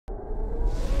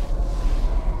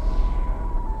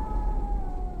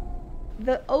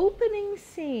the opening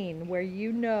scene where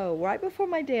you know, right before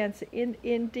my dance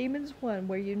in Demons 1,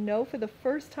 where you know for the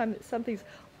first time that something's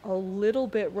a little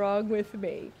bit wrong with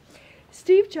me.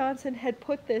 Steve Johnson had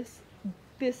put this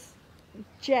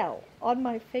gel on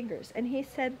my fingers, and he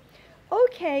said,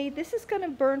 okay, this is going to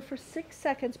burn for 6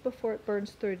 seconds before it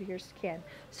burns through to your skin.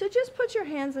 So just put your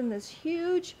hands in this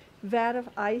huge vat of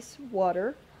ice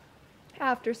water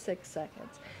after 6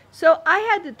 seconds. So I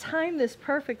had to time this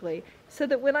perfectly so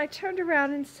that when I turned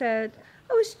around and said,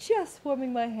 I was just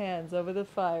warming my hands over the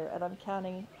fire, and I'm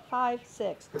counting 5,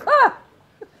 6, ah!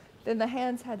 Then the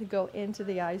hands had to go into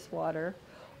the ice water,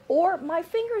 or my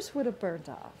fingers would have burned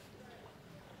off.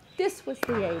 This was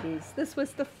the 80s. This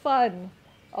was the fun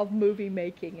of movie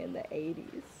making in the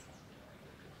 80s.